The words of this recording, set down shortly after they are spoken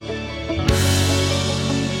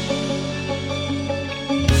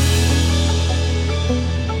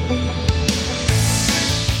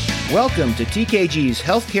Welcome to TKG's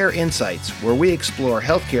Healthcare Insights, where we explore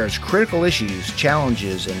healthcare's critical issues,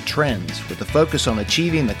 challenges, and trends with a focus on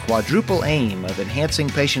achieving the quadruple aim of enhancing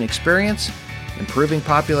patient experience, improving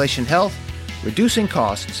population health, reducing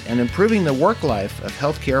costs, and improving the work life of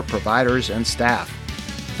healthcare providers and staff.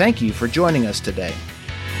 Thank you for joining us today.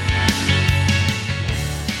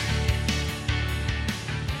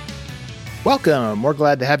 Welcome. We're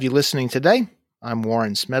glad to have you listening today. I'm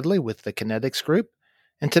Warren Smedley with the Kinetics Group,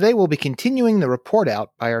 and today we'll be continuing the report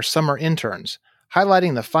out by our summer interns,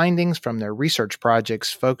 highlighting the findings from their research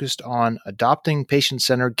projects focused on adopting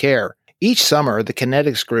patient-centered care. Each summer, the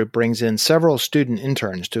Kinetics Group brings in several student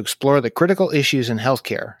interns to explore the critical issues in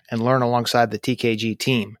healthcare and learn alongside the TKG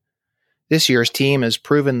team. This year's team has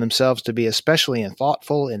proven themselves to be especially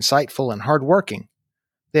thoughtful, insightful, and hardworking.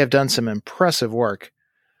 They have done some impressive work.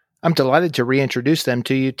 I'm delighted to reintroduce them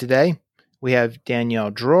to you today. We have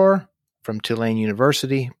Danielle Dror from Tulane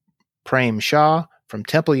University, Prem Shah from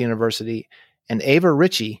Temple University, and Ava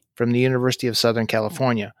Ritchie from the University of Southern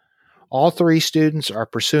California. All three students are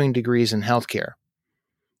pursuing degrees in healthcare.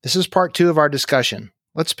 This is part 2 of our discussion.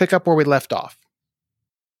 Let's pick up where we left off.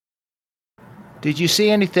 Did you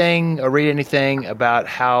see anything or read anything about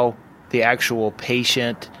how the actual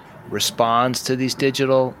patient responds to these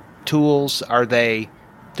digital tools?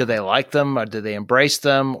 Do they like them, or do they embrace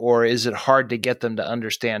them, or is it hard to get them to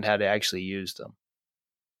understand how to actually use them?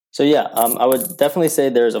 So I would definitely say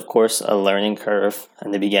there's, of course, a learning curve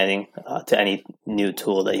in the beginning to any new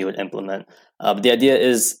tool that you would implement. But the idea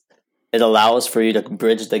is it allows for you to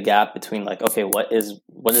bridge the gap between what is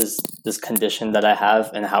this condition that I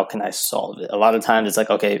have and how can I solve it? A lot of times it's like,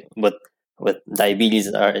 okay, with diabetes,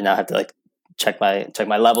 and I have to check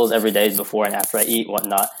my levels every day before and after I eat,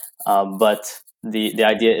 whatnot. But the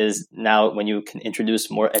idea is now when you can introduce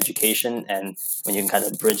more education and when you can kind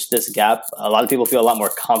of bridge this gap, a lot of people feel a lot more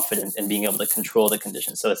confident in being able to control the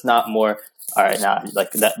condition. So it's not more, all right, now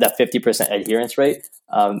that 50% adherence rate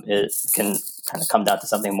it can kind of come down to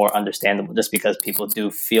something more understandable just because people do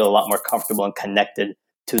feel a lot more comfortable and connected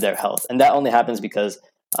to their health. And that only happens because,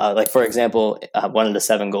 for example, one of the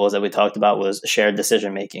 7 goals that we talked about was shared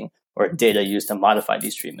decision making or data used to modify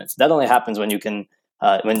these treatments. That only happens when you can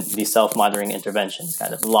when these self-monitoring interventions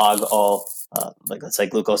kind of log all, let's say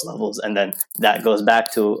glucose levels, and then that goes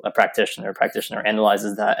back to a practitioner. A practitioner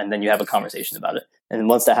analyzes that, and then you have a conversation about it. And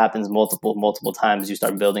once that happens multiple times, you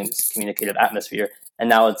start building this communicative atmosphere. And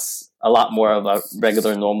now it's a lot more of a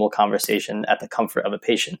regular, normal conversation at the comfort of a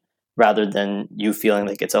patient, rather than you feeling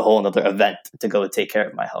like it's a whole other event to go take care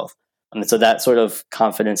of my health. And so that sort of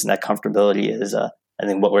confidence and that comfortability is, I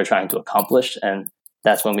think, what we're trying to accomplish. And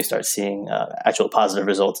that's when we start seeing actual positive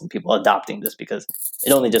results in people adopting this, because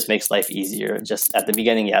it only just makes life easier. Just at the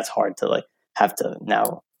beginning, it's hard to have to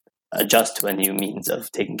now adjust to a new means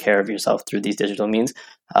of taking care of yourself through these digital means.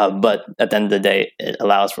 But at the end of the day, it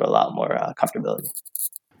allows for a lot more comfortability.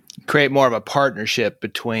 Create more of a partnership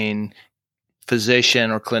between physician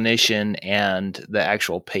or clinician and the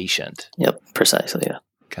actual patient. Yep, precisely, yeah.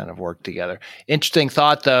 Kind of work together. Interesting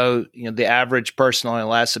thought, though. The average person only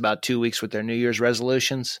lasts about 2 weeks with their New Year's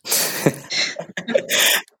resolutions.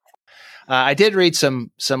 I did read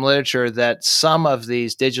some literature that some of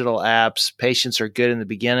these digital apps, patients are good in the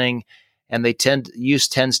beginning, and use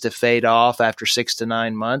tends to fade off after 6 to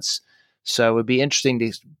 9 months. So it would be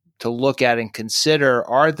interesting to look at and consider: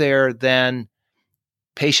 are there then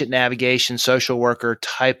patient navigation, social worker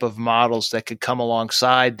type of models that could come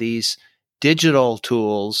alongside these digital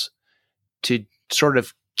tools to sort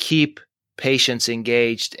of keep patients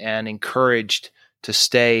engaged and encouraged to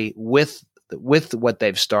stay with what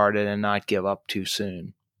they've started and not give up too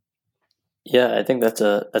soon? Yeah, I think that's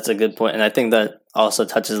a good point. And I think that also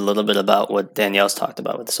touches a little bit about what Danielle's talked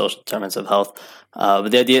about with the social determinants of health. But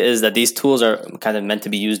the idea is that these tools are kind of meant to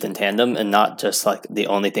be used in tandem and not just the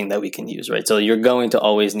only thing that we can use, right? So you're going to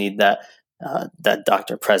always need that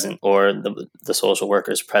doctor present or the social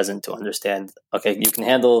workers present to understand, okay, you can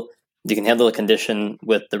handle a condition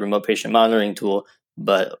with the remote patient monitoring tool,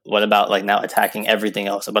 but what about now attacking everything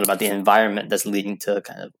else? What about the environment that's leading to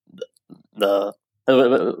kind of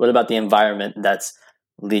what about the environment that's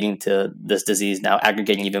leading to this disease now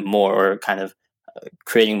aggregating even more or kind of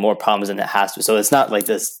creating more problems than it has to? So it's not like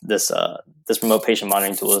this remote patient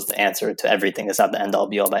monitoring tool is the answer to everything. It's not the end all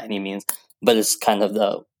be all by any means, but it's kind of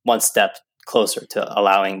the one step closer to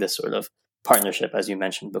allowing this sort of partnership, as you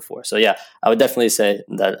mentioned before. So I would definitely say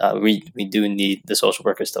that we do need the social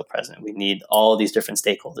workers still present. We need all these different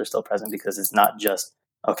stakeholders still present, because it's not just,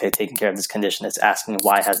 okay, taking care of this condition. It's asking,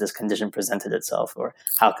 why has this condition presented itself, or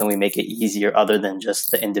how can we make it easier other than just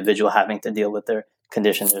the individual having to deal with their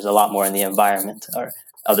condition. There's a lot more in the environment or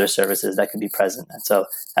other services that could be present. And so,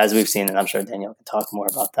 as we've seen, and I'm sure Danielle can talk more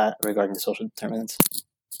about that regarding the social determinants.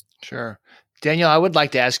 Sure. Danielle, I would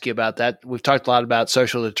like to ask you about that. We've talked a lot about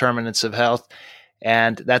social determinants of health,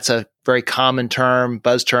 and that's a very common term,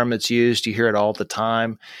 buzz term that's used. You hear it all the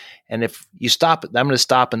time. And if you stop, I'm going to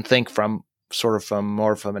stop and think from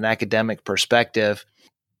more from an academic perspective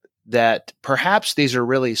that perhaps these are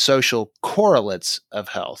really social correlates of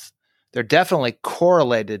health. They're definitely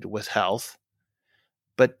correlated with health,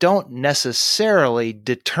 but don't necessarily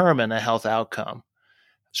determine a health outcome.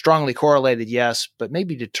 Strongly correlated, yes, but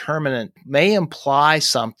maybe determinant may imply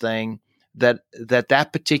something that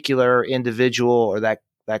particular individual or that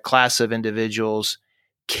class of individuals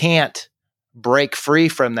can't break free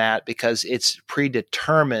from that because it's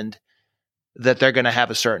predetermined that they're going to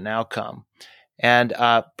have a certain outcome. And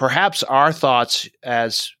perhaps our thoughts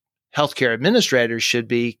as healthcare administrators should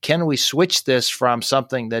be, can we switch this from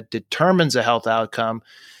something that determines a health outcome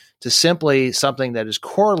to simply something that is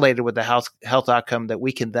correlated with the health outcome that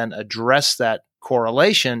we can then address that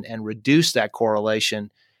correlation and reduce that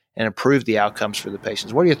correlation and improve the outcomes for the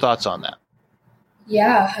patients? What are your thoughts on that?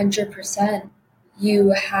 Yeah, 100%.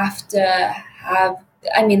 You have to have,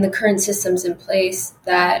 the current systems in place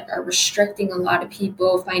that are restricting a lot of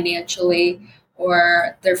people financially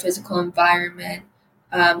or their physical environment,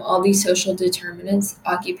 all these social determinants,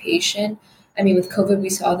 occupation. With COVID, we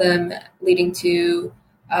saw them leading to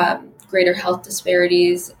greater health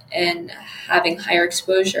disparities and having higher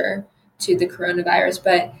exposure to the coronavirus.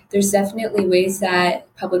 But there's definitely ways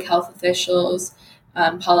that public health officials,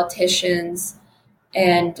 politicians,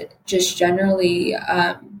 and just generally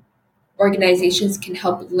organizations can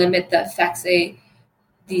help limit the effects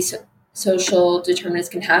these social determinants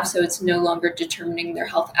can have, so it's no longer determining their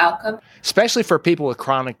health outcome. Especially for people with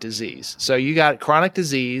chronic disease. So you got chronic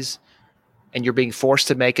disease and you're being forced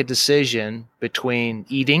to make a decision between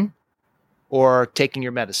eating or taking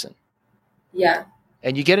your medicine. Yeah.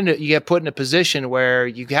 And you get put in a position where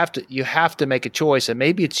you have to make a choice, and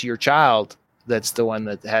maybe it's your child that's the one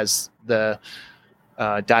that has the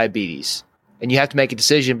diabetes, and you have to make a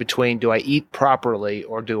decision between, do I eat properly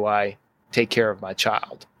or do I take care of my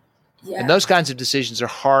child? Yeah. And those kinds of decisions are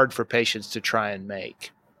hard for patients to try and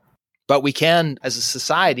make. But we can, as a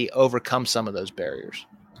society, overcome some of those barriers.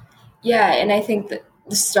 Yeah, and I think that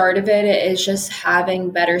the start of it is just having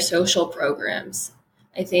better social programs.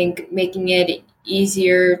 I think making it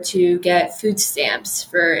easier to get food stamps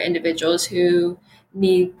for individuals who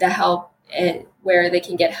need the help and where they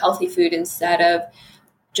can get healthy food instead of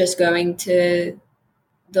just going to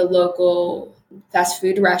the local fast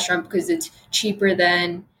food restaurant, because it's cheaper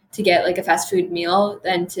than to get like a fast food meal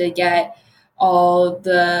than to get all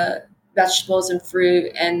the vegetables and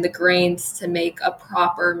fruit and the grains to make a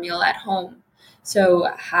proper meal at home. So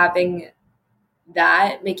having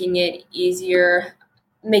that, making it easier,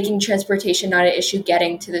 making transportation not an issue,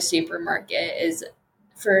 getting to the supermarket is,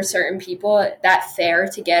 for certain people, that fare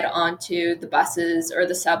to get onto the buses or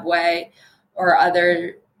the subway or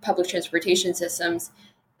other public transportation systems,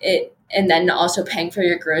 and then also paying for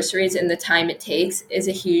your groceries and the time it takes is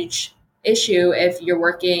a huge issue if you're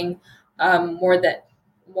working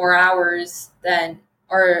more hours than,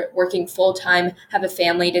 or working full time, have a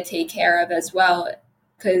family to take care of as well.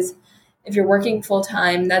 Because if you're working full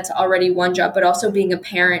time, that's already one job, but also being a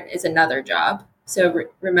parent is another job. So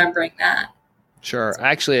remembering that. Sure.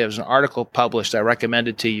 Actually, there was an article published I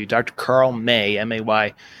recommended to you, Dr. Carl May,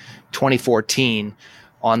 M-A-Y, 2014,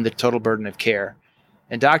 on the total burden of care.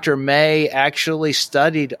 And Dr. May actually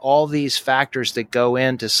studied all these factors that go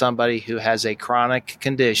into somebody who has a chronic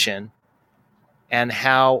condition and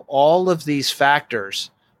how all of these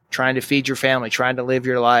factors, trying to feed your family, trying to live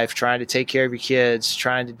your life, trying to take care of your kids,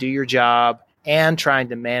 trying to do your job, and trying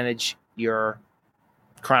to manage your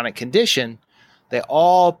chronic condition, they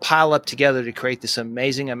all pile up together to create this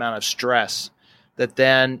amazing amount of stress that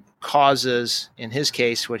then causes, in his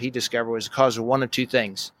case, what he discovered was the cause of one of two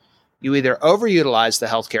things. You either overutilize the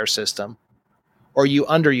healthcare system or you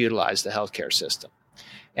underutilize the healthcare system.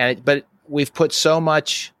 But we've put so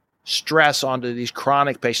much stress onto these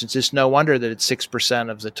chronic patients. It's no wonder that it's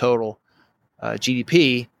 6% of the total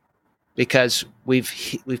GDP, because we've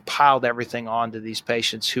piled everything onto these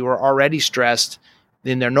patients who are already stressed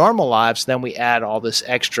in their normal lives. Then we add all this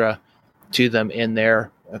extra to them in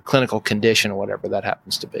their clinical condition or whatever that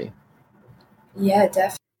happens to be. Yeah,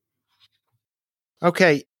 definitely.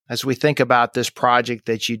 Okay, as we think about this project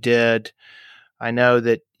that you did, I know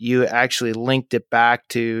that you actually linked it back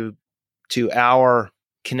to our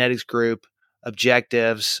kinetics group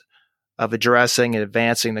objectives of addressing and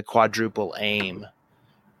advancing the quadruple aim.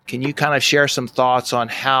 Can you kind of share some thoughts on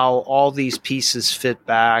how all these pieces fit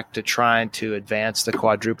back to trying to advance the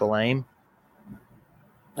quadruple aim?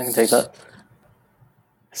 I can take that.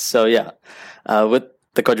 So yeah, with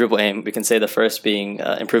the quadruple aim, we can say the first being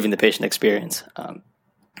improving the patient experience.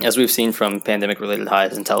 As we've seen from pandemic-related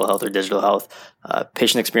highs in telehealth or digital health,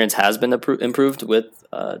 patient experience has been improved with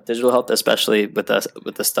digital health, especially with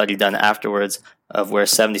the study done afterwards of where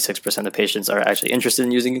 76% of patients are actually interested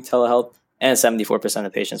in using telehealth and 74%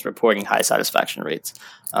 of patients reporting high satisfaction rates.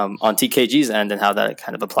 On TKG's end and how that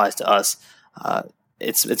kind of applies to us,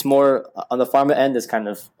 it's more on the pharma end. It's kind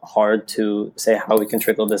of hard to say how we can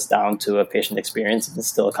trickle this down to a patient experience. It's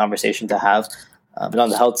still a conversation to have. But on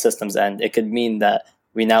the health systems end, it could mean that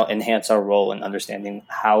we now enhance our role in understanding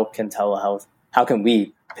how can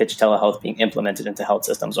we pitch telehealth being implemented into health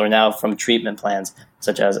systems, or now from treatment plans,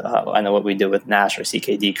 such as I know what we do with NASH or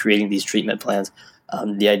CKD, creating these treatment plans.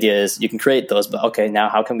 The idea is you can create those, but okay, now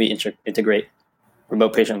how can we integrate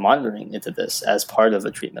remote patient monitoring into this as part of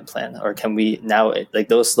a treatment plan? Or can we now, like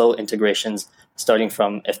those slow integrations, starting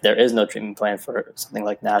from if there is no treatment plan for something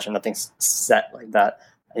like NASH and nothing's set like that,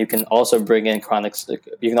 you can also bring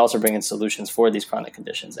in solutions for these chronic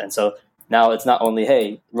conditions. And so now it's not only,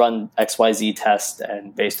 hey, run XYZ test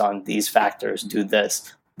and based on these factors, do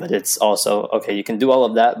this, but it's also, okay, you can do all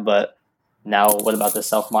of that, but now what about the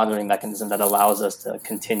self-monitoring mechanism that allows us to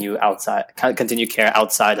continue care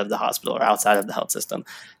outside of the hospital or outside of the health system?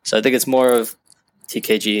 So I think it's more of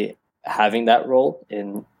TKG having that role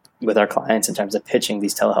with our clients in terms of pitching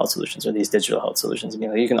these telehealth solutions or these digital health solutions.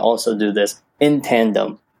 You can also do this in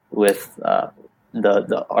tandem with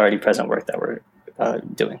the already present work that we're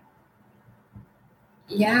doing.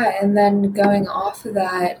 Yeah, and then going off of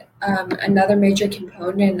that, another major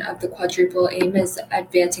component of the quadruple aim is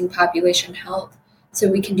advancing population health.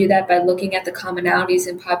 So we can do that by looking at the commonalities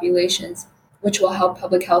in populations, which will help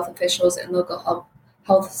public health officials and local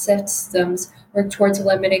health systems work towards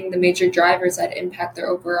limiting the major drivers that impact their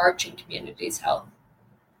overarching community's health.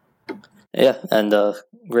 Yeah, and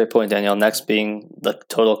great point, Danielle. Next being the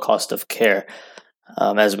total cost of care.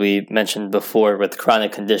 As we mentioned before, with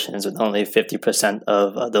chronic conditions, with only 50%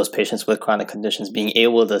 of those patients with chronic conditions being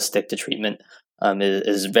able to stick to treatment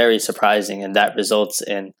is very surprising, and that results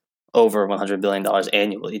in over $100 billion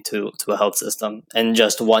annually to a health system in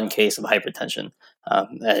just one case of hypertension.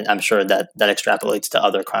 And I'm sure that extrapolates to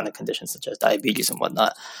other chronic conditions such as diabetes and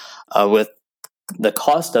whatnot. With the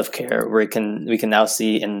cost of care, we can now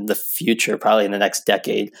see in the future, probably in the next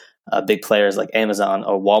decade, big players like Amazon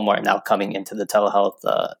or Walmart now coming into the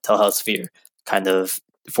telehealth sphere, kind of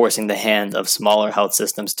forcing the hand of smaller health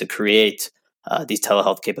systems to create these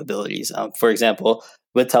telehealth capabilities. For example,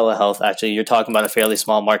 with telehealth, actually, you're talking about a fairly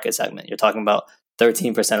small market segment. You're talking about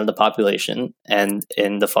 13% of the population, and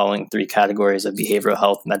in the following three categories of behavioral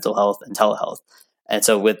health, mental health, and telehealth. And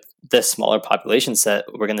so with this smaller population set,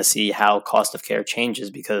 we're going to see how cost of care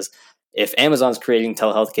changes, because if Amazon's creating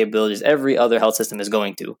telehealth capabilities, every other health system is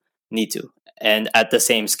going to need to, and at the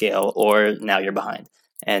same scale, or now you're behind.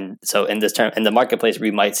 And so in the marketplace,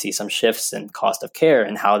 we might see some shifts in cost of care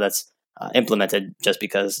and how that's implemented, just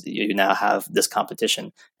because you now have this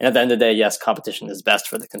competition. And at the end of the day, yes, competition is best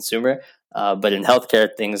for the consumer, but in healthcare,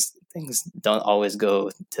 things always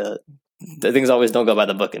don't go by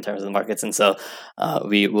the book in terms of the markets. And so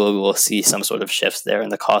we will see some sort of shifts there in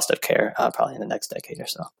the cost of care probably in the next decade or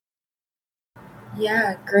so.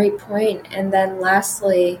 Yeah, great point. And then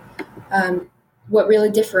lastly, what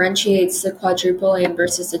really differentiates the quadruple aim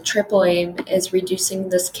versus the triple aim is reducing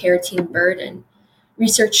this care team burden.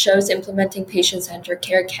 Research shows implementing patient-centered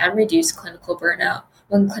care can reduce clinical burnout.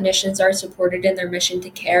 When clinicians are supported in their mission to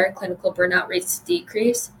care, clinical burnout rates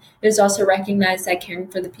decrease. It is also recognized that caring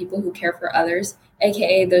for the people who care for others,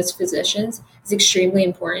 aka those physicians, is extremely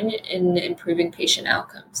important in improving patient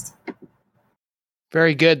outcomes.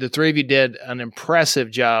 Very good. The three of you did an impressive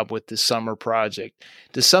job with this summer project.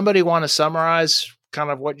 Does somebody want to summarize kind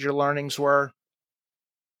of what your learnings were?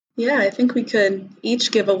 Yeah, I think we could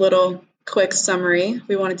each give a little quick summary.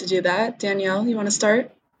 We wanted to do that. Danielle, you want to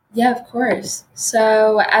start? Yeah, of course.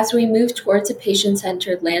 So as we move towards a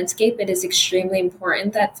patient-centered landscape, it is extremely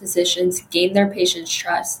important that physicians gain their patients'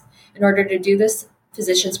 trust. In order to do this,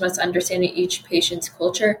 physicians must understand each patient's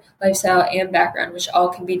culture, lifestyle, and background, which all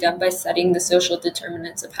can be done by studying the social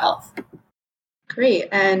determinants of health. Great.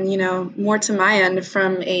 And, more to my end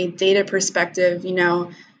from a data perspective,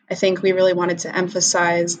 I think we really wanted to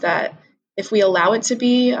emphasize that if we allow it to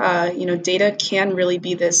be, data can really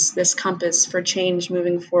be this compass for change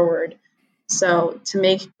moving forward. So to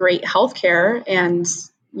make great healthcare and,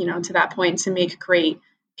 to that point, to make great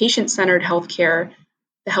patient-centered healthcare,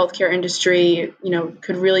 the healthcare industry,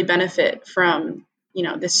 could really benefit from,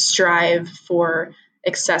 this strive for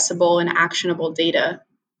accessible and actionable data.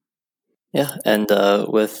 Yeah, and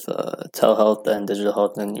with telehealth and digital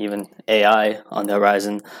health and even AI on the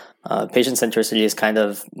horizon, patient centricity is kind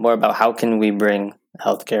of more about how can we bring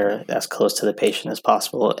healthcare as close to the patient as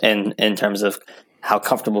possible, and in terms of how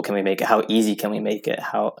comfortable can we make it, how easy can we make it,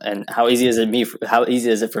 how easy is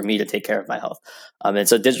it for me to take care of my health, and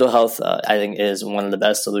so digital health, I think, is one of the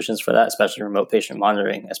best solutions for that, especially remote patient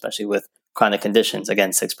monitoring, especially with chronic conditions,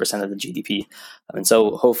 again, 6% of the GDP. And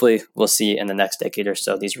so hopefully we'll see in the next decade or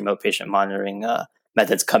so these remote patient monitoring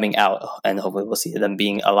methods coming out, and hopefully we'll see them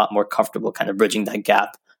being a lot more comfortable, kind of bridging that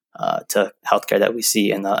gap to healthcare that we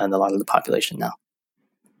see in a lot of the population now.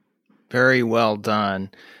 Very well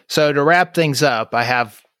done. So to wrap things up, I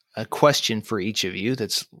have a question for each of you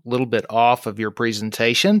that's a little bit off of your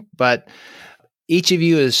presentation, but each of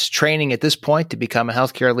you is training at this point to become a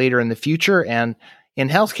healthcare leader in the future. And in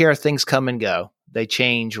healthcare, things come and go. They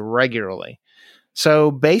change regularly.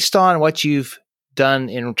 So based on what you've done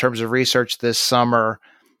in terms of research this summer,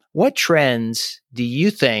 what trends do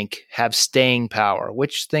you think have staying power?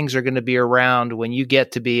 Which things are going to be around when you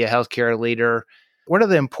get to be a healthcare leader? What are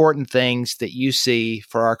the important things that you see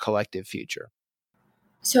for our collective future?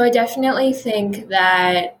 So I definitely think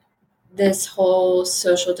that this whole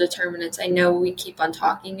social determinants, I know we keep on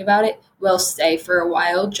talking about it, will stay for a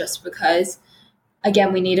while, just because,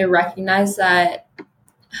 again, we need to recognize that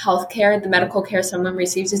healthcare, the medical care someone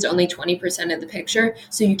receives, is only 20% of the picture.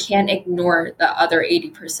 So you can't ignore the other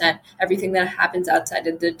 80%, everything that happens outside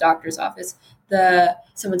of the doctor's office,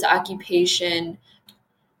 someone's occupation,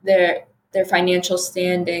 their financial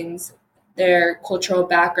standings, their cultural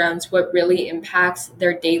backgrounds, what really impacts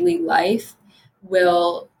their daily life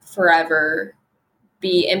will forever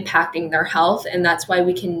be impacting their health. And that's why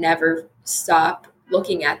we can never stop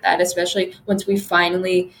looking at that, especially once we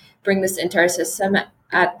finally bring this into our system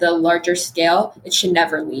at the larger scale. It should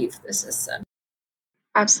never leave the system.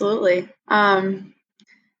 Absolutely.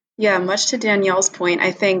 Yeah, much to Danielle's point,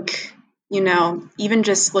 I think, even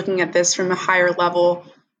just looking at this from a higher level,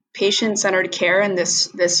 patient-centered care and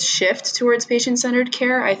this shift towards patient-centered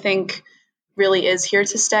care, I think really is here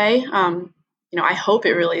to stay. I hope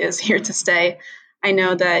it really is here to stay. I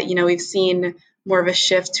know that, we've seen more of a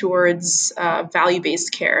shift towards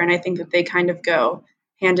value-based care, and I think that they kind of go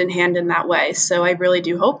hand in hand in that way. So I really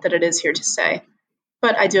do hope that it is here to stay,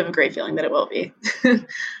 but I do have a great feeling that it will be.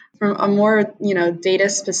 From a more,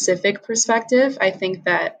 data-specific perspective, I think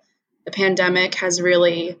that the pandemic has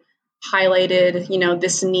really highlighted,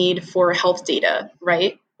 this need for health data,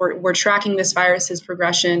 right? We're tracking this virus's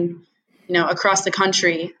progression, across the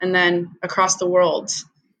country and then across the world.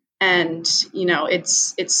 And,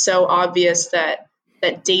 it's so obvious that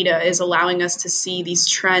data is allowing us to see these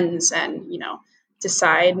trends and,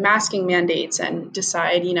 decide masking mandates and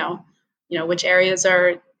decide, which areas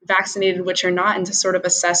are vaccinated, which are not, and to sort of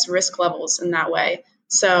assess risk levels in that way.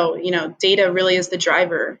 So, data really is the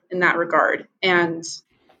driver in that regard. And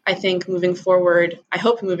I think I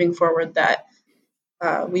hope moving forward that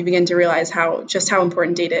we begin to realize how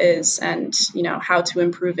important data is, and, how to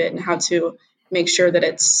improve it and how to make sure that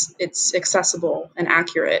it's accessible and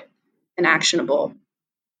accurate and actionable.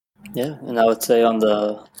 Yeah, and I would say on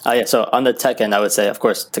the tech end, I would say, of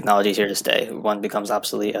course, technology is here to stay. One becomes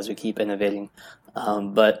obsolete as we keep innovating.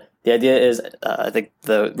 But the idea is, I think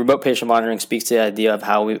the remote patient monitoring speaks to the idea of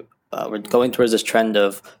how we're going towards this trend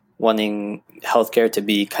of wanting healthcare to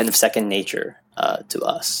be kind of second nature to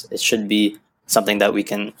us. It should be something that we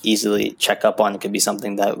can easily check up on. It could be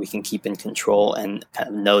something that we can keep in control and kind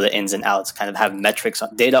of know the ins and outs, kind of have metrics,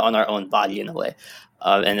 data on our own body in a way.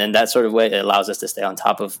 And in that sort of way, it allows us to stay on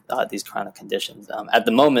top of these chronic conditions. At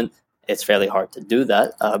the moment, it's fairly hard to do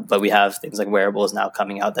that, but we have things like wearables now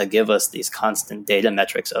coming out that give us these constant data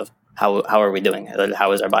metrics of how are we doing,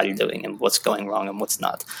 how is our body doing, and what's going wrong and what's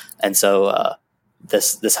not. And so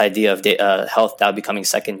this idea of health now becoming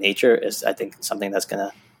second nature is, I think, something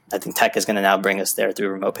I think tech is going to now bring us there through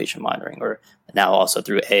remote patient monitoring, or now also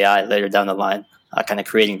through AI later down the line, kind of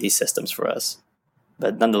creating these systems for us.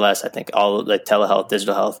 But nonetheless, I think all like telehealth,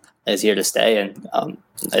 digital health is here to stay, and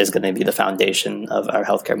is going to be the foundation of our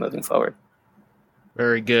healthcare moving forward.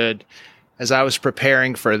 Very good. As I was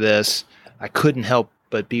preparing for this, I couldn't help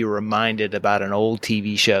but be reminded about an old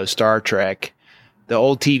TV show, Star Trek, the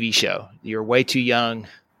old TV show. You're way too young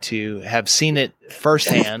to have seen it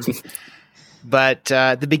firsthand. But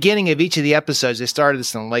the beginning of each of the episodes, they started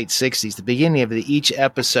this in the late 60s. The beginning of each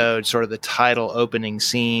episode, sort of the title opening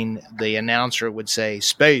scene, the announcer would say,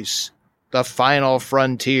 "Space, the final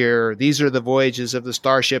frontier. These are the voyages of the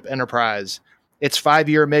Starship Enterprise." its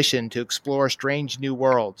 5-year mission to explore strange new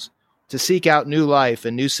worlds, to seek out new life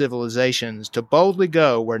and new civilizations, to boldly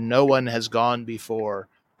go where no one has gone before.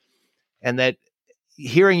 And that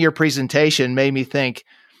hearing your presentation made me think,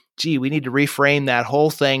 gee, we need to reframe that whole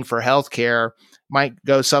thing for healthcare. Might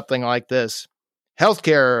go something like this.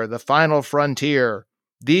 Healthcare, the final frontier.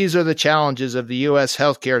 These are the challenges of the U.S.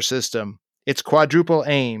 healthcare system. Its quadruple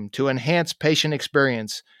aim to enhance patient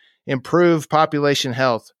experience, improve population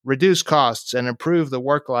health, reduce costs, and improve the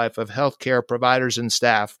work life of healthcare providers and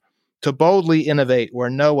staff, to boldly innovate where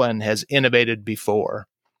no one has innovated before.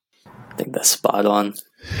 I think that's spot on.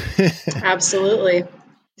 Absolutely.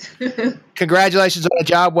 Congratulations on a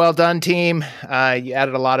job well done, team. You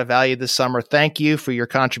added a lot of value this summer. Thank you for your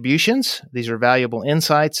contributions. These are valuable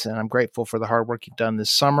insights, and I'm grateful for the hard work you've done this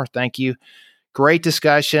summer. Thank you. Great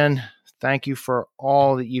discussion. Thank you for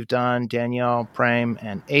all that you've done, Danielle, Prem,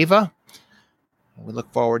 and Ava. We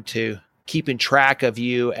look forward to keeping track of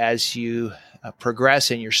you as you progress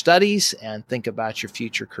in your studies and think about your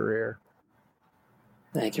future career.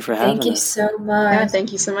 Thank you for having us. Thank you so much. Yeah,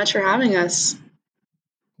 thank you so much for having us.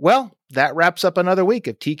 Well, that wraps up another week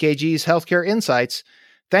of TKG's Healthcare Insights.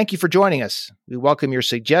 Thank you for joining us. We welcome your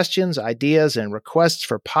suggestions, ideas, and requests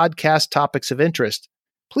for podcast topics of interest.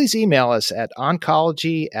 Please email us at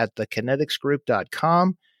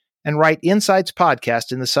oncology@thekineticsgroup.com and write Insights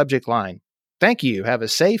Podcast in the subject line. Thank you. Have a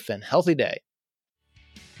safe and healthy day.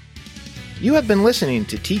 You have been listening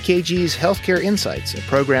to TKG's Healthcare Insights, a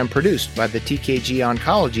program produced by the TKG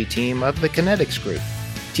Oncology team of the Kinetics Group.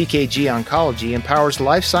 TKG Oncology empowers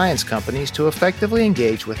life science companies to effectively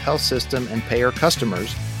engage with health system and payer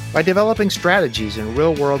customers by developing strategies and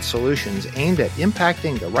real-world solutions aimed at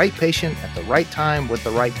impacting the right patient at the right time with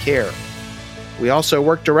the right care. We also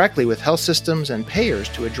work directly with health systems and payers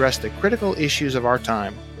to address the critical issues of our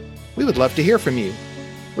time. We would love to hear from you.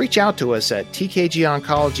 Reach out to us at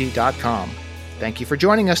tkgoncology.com. Thank you for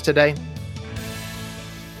joining us today.